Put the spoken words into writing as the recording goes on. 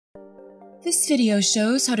This video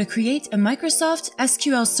shows how to create a Microsoft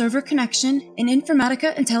SQL Server connection in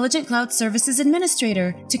Informatica Intelligent Cloud Services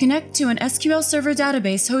Administrator to connect to an SQL Server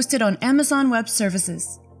database hosted on Amazon Web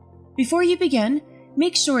Services. Before you begin,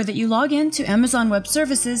 make sure that you log in to Amazon Web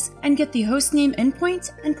Services and get the hostname endpoint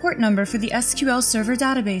and port number for the SQL Server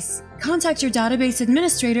database. Contact your database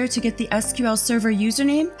administrator to get the SQL Server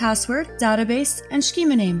username, password, database, and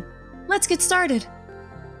schema name. Let's get started.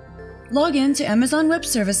 Log in to Amazon Web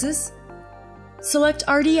Services. Select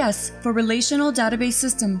RDS for Relational Database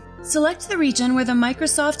System. Select the region where the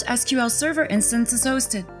Microsoft SQL Server instance is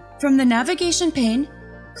hosted. From the navigation pane,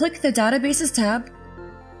 click the Databases tab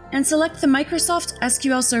and select the Microsoft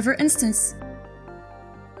SQL Server instance.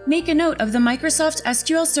 Make a note of the Microsoft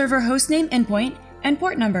SQL Server hostname endpoint and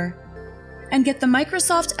port number, and get the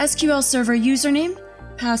Microsoft SQL Server username,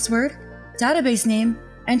 password, database name,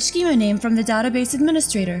 and schema name from the database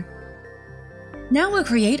administrator. Now we'll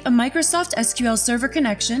create a Microsoft SQL Server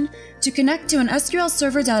connection to connect to an SQL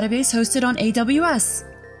Server database hosted on AWS.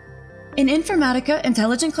 In Informatica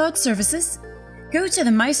Intelligent Cloud Services, go to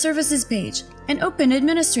the My Services page and open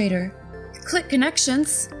Administrator. Click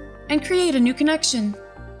Connections and create a new connection.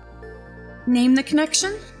 Name the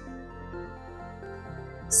connection.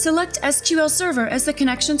 Select SQL Server as the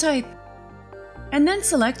connection type, and then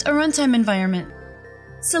select a runtime environment.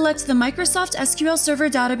 Select the Microsoft SQL Server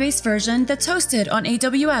database version that's hosted on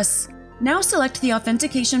AWS. Now select the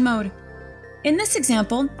authentication mode. In this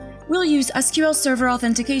example, we'll use SQL Server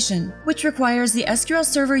Authentication, which requires the SQL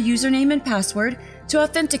Server username and password to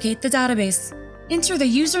authenticate the database. Enter the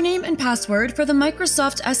username and password for the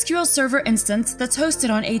Microsoft SQL Server instance that's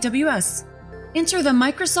hosted on AWS. Enter the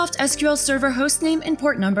Microsoft SQL Server hostname and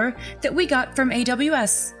port number that we got from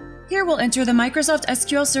AWS. Here we'll enter the Microsoft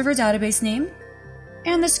SQL Server database name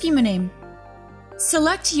and the schema name.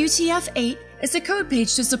 Select UTF-8 as the code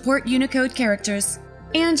page to support Unicode characters,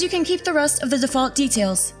 and you can keep the rest of the default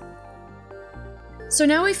details. So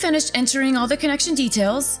now we've finished entering all the connection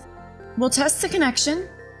details. We'll test the connection.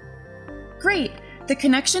 Great, the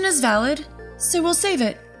connection is valid, so we'll save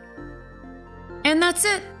it. And that's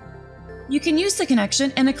it. You can use the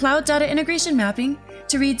connection in a cloud data integration mapping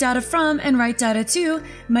to read data from and write data to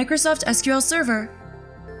Microsoft SQL Server.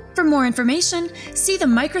 For more information, see the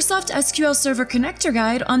Microsoft SQL Server Connector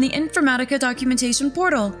Guide on the Informatica documentation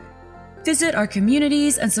portal. Visit our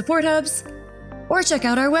communities and support hubs, or check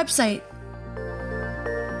out our website.